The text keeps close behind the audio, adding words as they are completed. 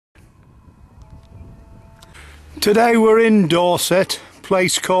Today we're in Dorset, a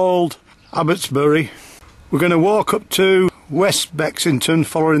place called Abbotsbury. We're going to walk up to West Bexington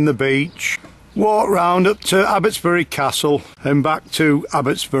following the beach, walk round up to Abbotsbury Castle and back to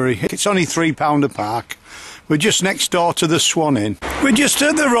Abbotsbury. It's only £3 a park. We're just next door to the Swan Inn. We're just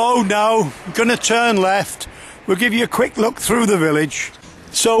at the road now, going to turn left. We'll give you a quick look through the village.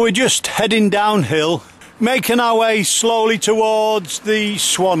 So we're just heading downhill, making our way slowly towards the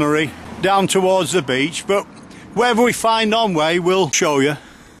Swannery, down towards the beach, but wherever we find on way we'll show you.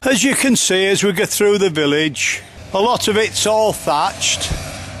 As you can see as we go through the village, a lot of it's all thatched.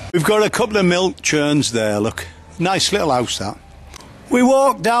 We've got a couple of milk churns there, look. Nice little house that. We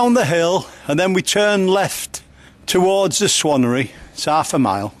walk down the hill and then we turn left towards the Swannery. It's half a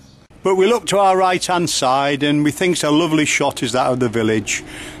mile. But we look to our right hand side and we think a lovely shot is that of the village.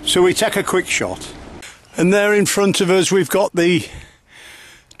 So we take a quick shot. And there in front of us we've got the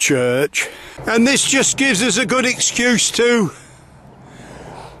church. And this just gives us a good excuse to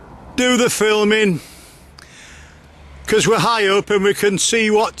do the filming, because we're high up and we can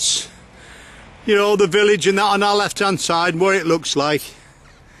see what's, you know, the village and that on our left hand side, what it looks like.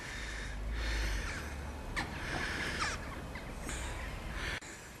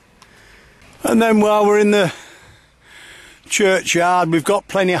 And then while we're in the churchyard, we've got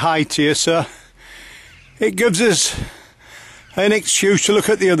plenty of height here, so it gives us an excuse to look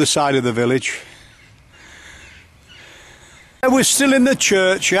at the other side of the village. We're still in the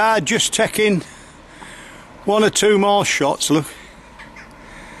churchyard, just taking one or two more shots, look.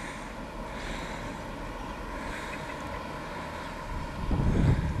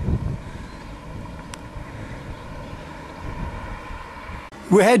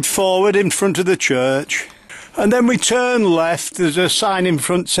 We head forward in front of the church and then we turn left. There's a sign in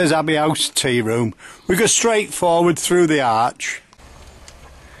front that says Abbey House Tea Room. We go straight forward through the arch.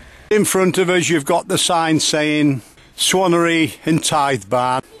 In front of us you've got the sign saying Swannery and Tithe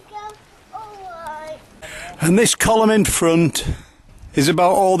Barn. And this column in front is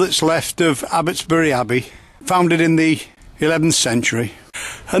about all that's left of Abbotsbury Abbey, founded in the 11th century.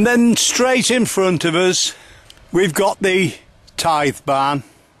 And then straight in front of us we've got the Tithe Barn.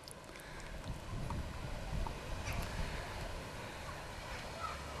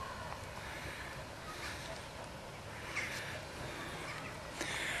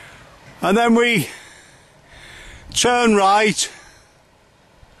 And then we turn right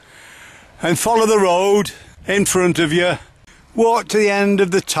and follow the road in front of you, walk to the end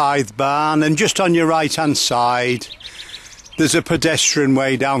of the Tithe Barn, and just on your right hand side there's a pedestrian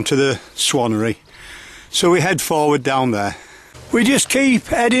way down to the Swannery. So we head forward down there. We just keep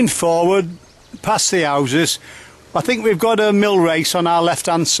heading forward past the houses. I think we've got a mill race on our left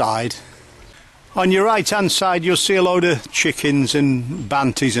hand side. On your right hand side you'll see a load of chickens and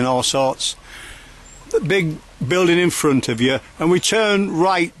banties and all sorts. The big building in front of you, and we turn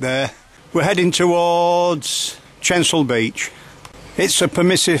right there. We're heading towards Chesil Beach. It's a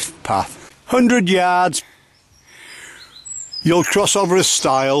permissive path. 100 yards. You'll cross over a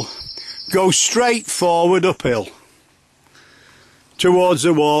stile, go straight forward uphill towards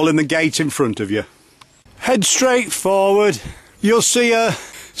the wall and the gate in front of you. Head straight forward. You'll see a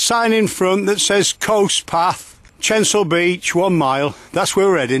sign in front that says Coast Path, Chesil Beach, 1 mile. That's where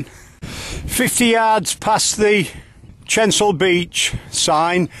we're heading. 50 yards past the Chesil Beach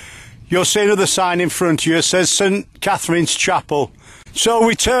sign, you'll see another sign in front of you that says St Catherine's Chapel. So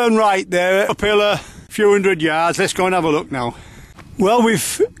we turn right there, uphill a few hundred yards. Let's go and have a look now. Well,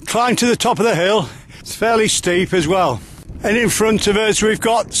 we've climbed to the top of the hill. It's fairly steep as well. And in front of us we've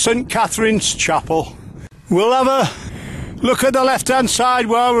got St Catherine's Chapel. We'll have a look at the left hand side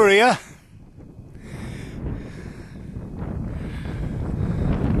while we're here.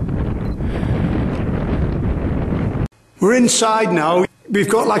 We're inside now. We've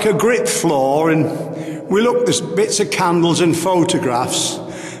got like a grit floor and we look, there's bits of candles and photographs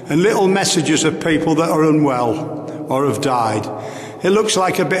and little messages of people that are unwell or have died. It looks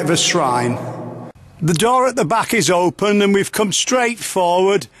like a bit of a shrine. The door at the back is open and we've come straight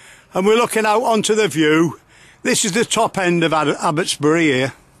forward and we're looking out onto the view. This is the top end of Abbotsbury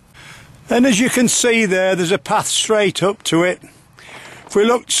here. And as you can see there's a path straight up to it. If we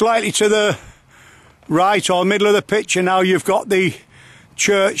look slightly to the right or middle of the picture now, you've got the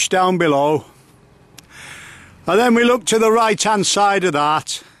church down below. And then we look to the right hand side of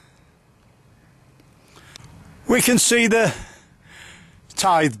that. We can see the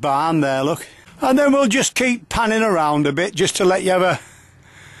Tithe Barn there, look. And then we'll just keep panning around a bit just to let you have a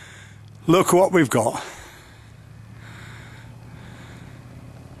look what we've got.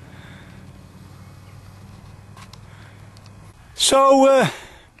 So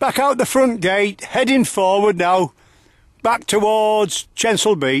Back out the front gate, heading forward now, back towards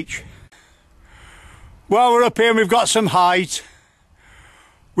Chesil Beach. While we're up here, we've got some height.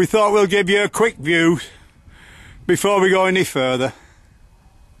 We thought we'll give you a quick view before we go any further.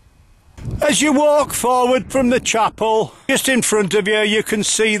 As you walk forward from the chapel, just in front of you, you can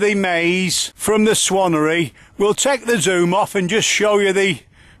see the maze from the swannery. We'll take the zoom off and just show you the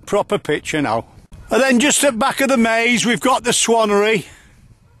proper picture now. And then just at the back of the maze, we've got the swannery.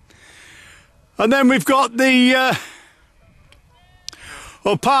 And then we've got the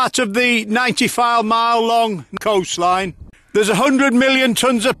part of the 95-mile long coastline. There's 100 million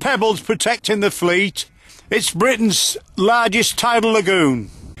tonnes of pebbles protecting the fleet. It's Britain's largest tidal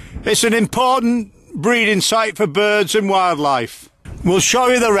lagoon. It's an important breeding site for birds and wildlife. We'll show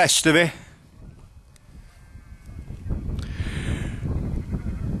you the rest of it.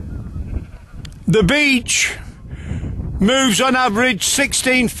 The beach moves on average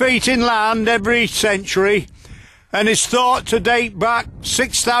 16 feet inland every century and is thought to date back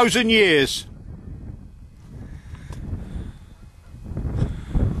 6,000 years.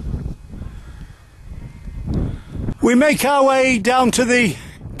 We make our way down to the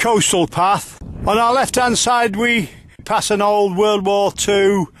coastal path. On our left hand side we pass an old World War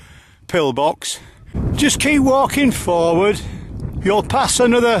II pillbox. Just keep walking forward. You'll pass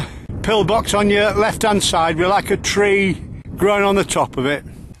another pillbox on your left hand side with like a tree growing on the top of it.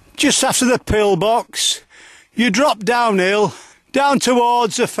 Just after the pillbox you drop downhill down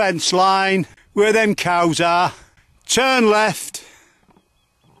towards the fence line where them cows are. Turn left.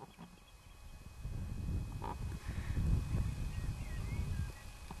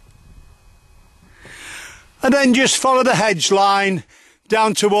 And then just follow the hedge line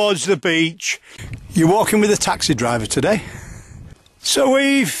down towards the beach. You're walking with a taxi driver today. So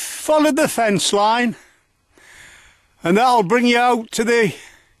we've followed the fence line and that'll bring you out to the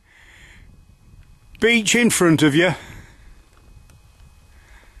beach in front of you.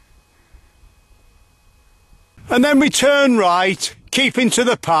 And then we turn right, keeping to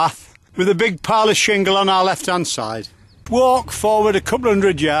the path with a big pile of shingle on our left hand side. Walk forward a couple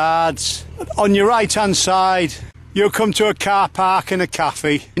hundred yards. On your right hand side you'll come to a car park and a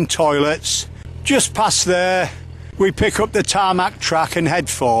cafe and toilets. Just past there we pick up the tarmac track and head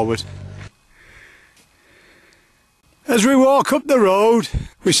forward. As we walk up the road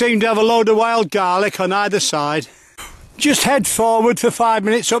we seem to have a load of wild garlic on either side. Just head forward for 5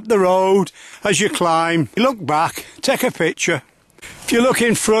 minutes up the road. As you climb, you look back, take a picture. If you look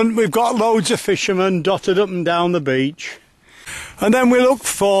in front, we've got loads of fishermen dotted up and down the beach. And then we look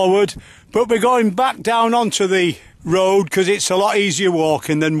forward, but we're going back down onto the road because it's a lot easier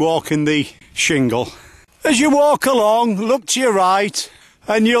walking than walking the shingle. As you walk along, look to your right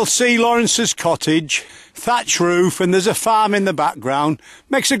and you'll see Lawrence's cottage, thatch roof, and there's a farm in the background.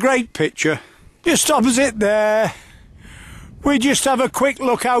 Makes a great picture. Just opposite there, we just have a quick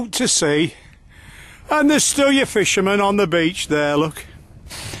look out to sea. And there's still your fishermen on the beach there, look.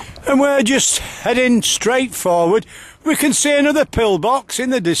 And we're just heading straight forward. We can see another pillbox in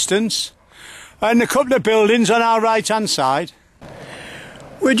the distance and a couple of buildings on our right hand side.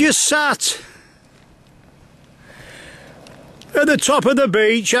 We're just sat at the top of the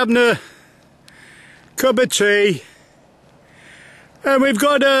beach having a cup of tea, and we've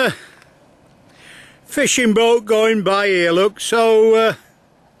got a fishing boat going by here, look, so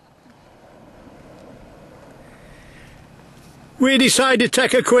we decided to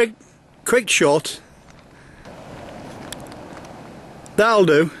take a quick shot. That'll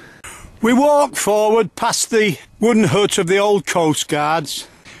do. We walk forward past the wooden hut of the old coast guards.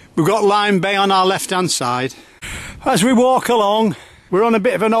 We've got Lime Bay on our left hand side. As we walk along, we're on a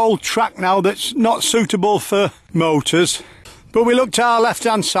bit of an old track now that's not suitable for motors, but we look to our left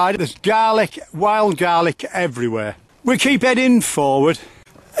hand side, there's garlic, wild garlic everywhere. We keep heading forward.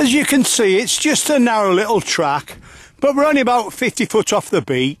 As you can see, it's just a narrow little track, but we're only about 50 foot off the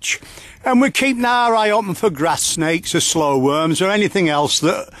beach, and we're keeping our eye open for grass snakes or slow worms or anything else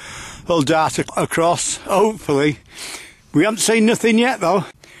that will dart across, hopefully. We haven't seen nothing yet though.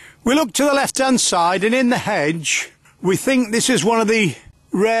 We look to the left hand side, and in the hedge we think this is one of the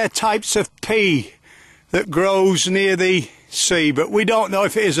rare types of pea that grows near the sea, but we don't know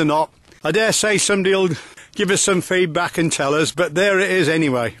if it is or not. I dare say somebody will give us some feedback and tell us, but there it is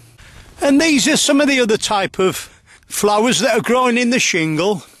anyway. And these are some of the other type of flowers that are growing in the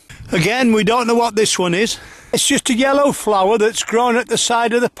shingle. Again, we don't know what this one is. It's just a yellow flower that's grown at the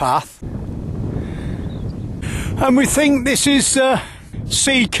side of the path. And we think this is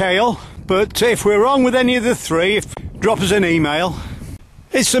sea kale, but if we're wrong with any of the three, drop us an email.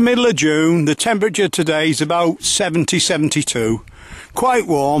 It's the middle of June, the temperature today is about 70, 72, quite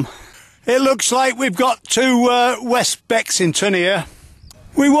warm. It looks like we've got to West Bexington here.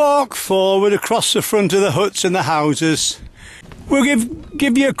 We walk forward across the front of the huts and the houses. We'll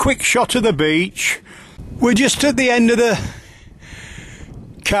give you a quick shot of the beach. We're just at the end of the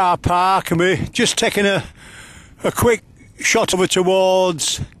car park and we're just taking a quick shot over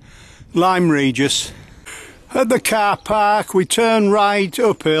towards Lyme Regis. At the car park we turn right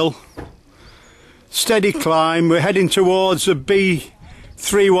uphill, steady climb, we're heading towards the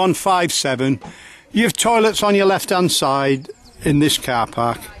B3157. You have toilets on your left hand side in this car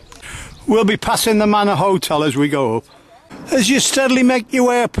park. We'll be passing the Manor Hotel as we go up. As you steadily make your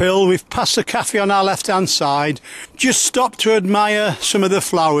way uphill, we've passed the cafe on our left hand side. Just stop to admire some of the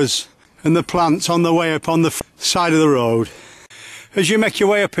flowers and the plants on the way up on the side of the road. As you make your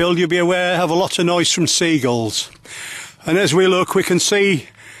way uphill, you'll be aware of a lot of noise from seagulls. And as we look, we can see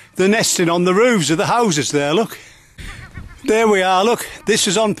the nesting on the roofs of the houses there, look. There we are, look. This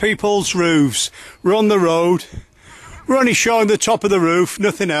is on people's roofs. We're on the road. We're only showing the top of the roof,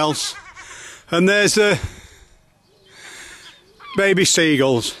 nothing else. And there's the baby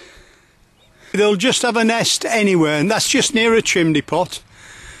seagulls. They'll just have a nest anywhere, and that's just near a chimney pot.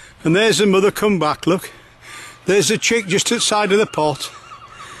 And there's the mother come back, look. There's a chick just outside of the pot.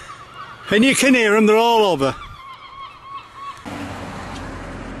 And you can hear them, they're all over.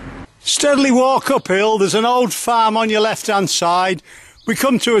 Steadily walk uphill, there's an old farm on your left hand side. We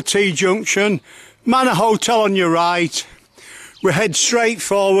come to a T-junction, Manor Hotel on your right. We head straight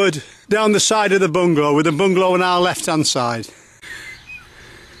forward down the side of the bungalow with the bungalow on our left hand side.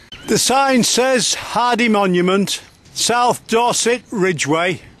 The sign says Hardy Monument, South Dorset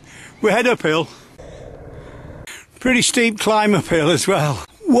Ridgeway. We head uphill. Pretty steep climb uphill as well.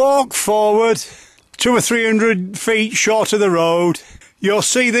 Walk forward 200 or 300 feet short of the road. You'll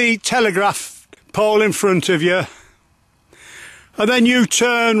see the telegraph pole in front of you. And then you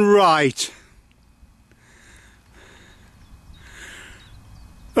turn right.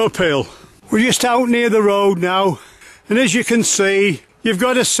 Uphill. We're just out near the road now. And as you can see, you've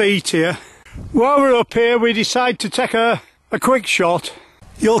got a seat here. While we're up here, we decide to take a quick shot.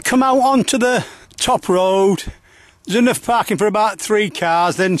 You'll come out onto the top road. There's enough parking for about 3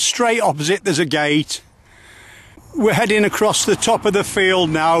 cars, then straight opposite there's a gate. We're heading across the top of the field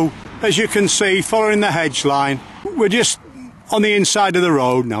now, as you can see, following the hedge line. We're just on the inside of the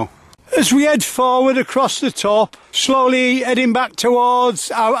road now. As we head forward across the top, slowly heading back towards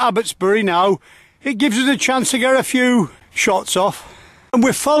our Abbotsbury now, it gives us a chance to get a few shots off. And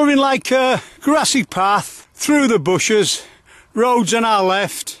we're following like a grassy path through the bushes, roads on our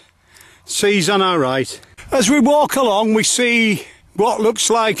left, seas on our right. As we walk along, we see what looks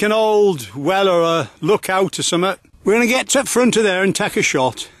like an old well or a lookout or something. We're going to get to the front of there and take a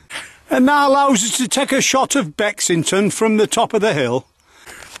shot. And that allows us to take a shot of Bexington from the top of the hill.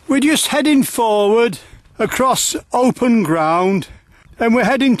 We're just heading forward across open ground and we're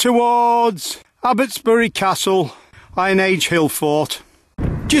heading towards Abbotsbury Castle, Iron Age hill fort.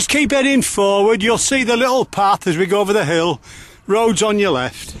 Just keep heading forward, you'll see the little path as we go over the hill, roads on your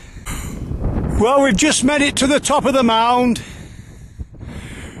left. Well, we've just made it to the top of the mound.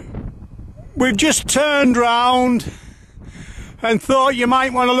 We've just turned round and thought you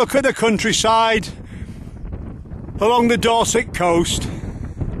might want to look at the countryside along the Dorset coast.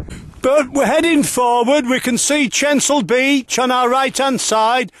 But we're heading forward, we can see Chesil Beach on our right hand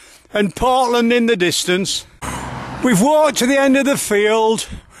side and Portland in the distance. We've walked to the end of the field,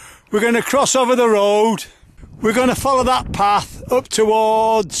 we're going to cross over the road, we're going to follow that path up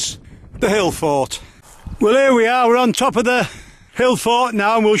towards the hill fort. Well, here we are, we're on top of the hill fort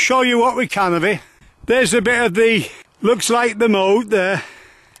now and we'll show you what we can of it. There's a bit of the, looks like the moat there.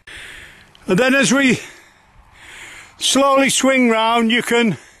 And then as we slowly swing round you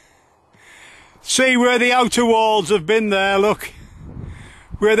can see where the outer walls have been there, look.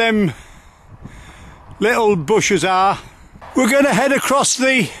 Where them little bushes are. We're going to head across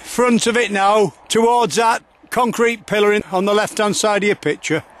the front of it now towards that concrete pillar on the left hand side of your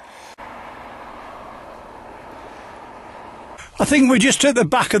picture. I think we're just at the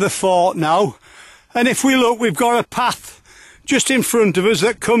back of the fort now, and if we look we've got a path just in front of us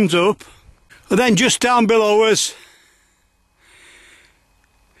that comes up, and then just down below us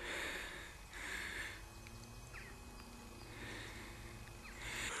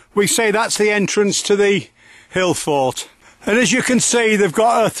we say that's the entrance to the hill fort. And as you can see they've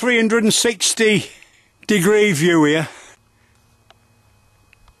got a 360-degree view here.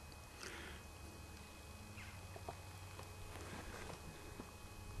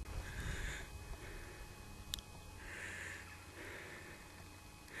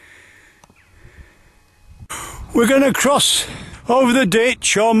 We're going to cross over the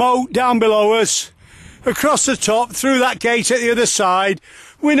ditch or moat down below us, across the top, through that gate at the other side.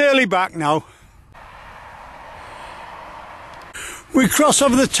 We're nearly back now. We cross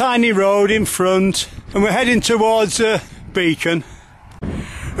over the tiny road in front and we're heading towards Beacon.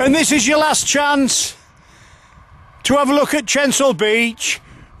 And this is your last chance to have a look at Chesil Beach.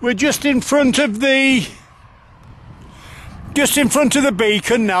 We're just in front of the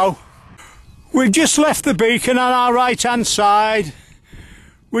beacon now. We've just left the beacon on our right hand side.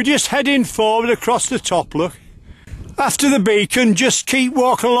 We're just heading forward across the top, look. After the beacon, just keep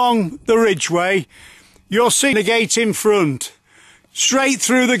walking along the ridgeway. You'll see the gate in front. Straight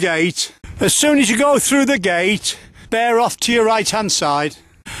through the gate. As soon as you go through the gate, bear off to your right hand side.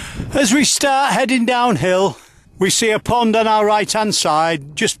 As we start heading downhill, we see a pond on our right hand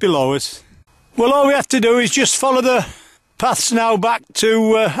side just below us. Well, all we have to do is just follow the paths now back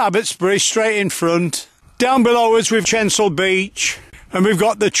to Abbotsbury, straight in front. Down below us we've Chesil Beach and we've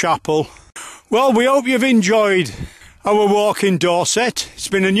got the chapel. Well, we hope you've enjoyed our walk in Dorset. It's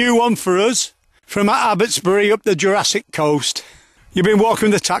been a new one for us, from Abbotsbury up the Jurassic Coast. You've been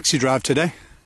walking the taxi drive today.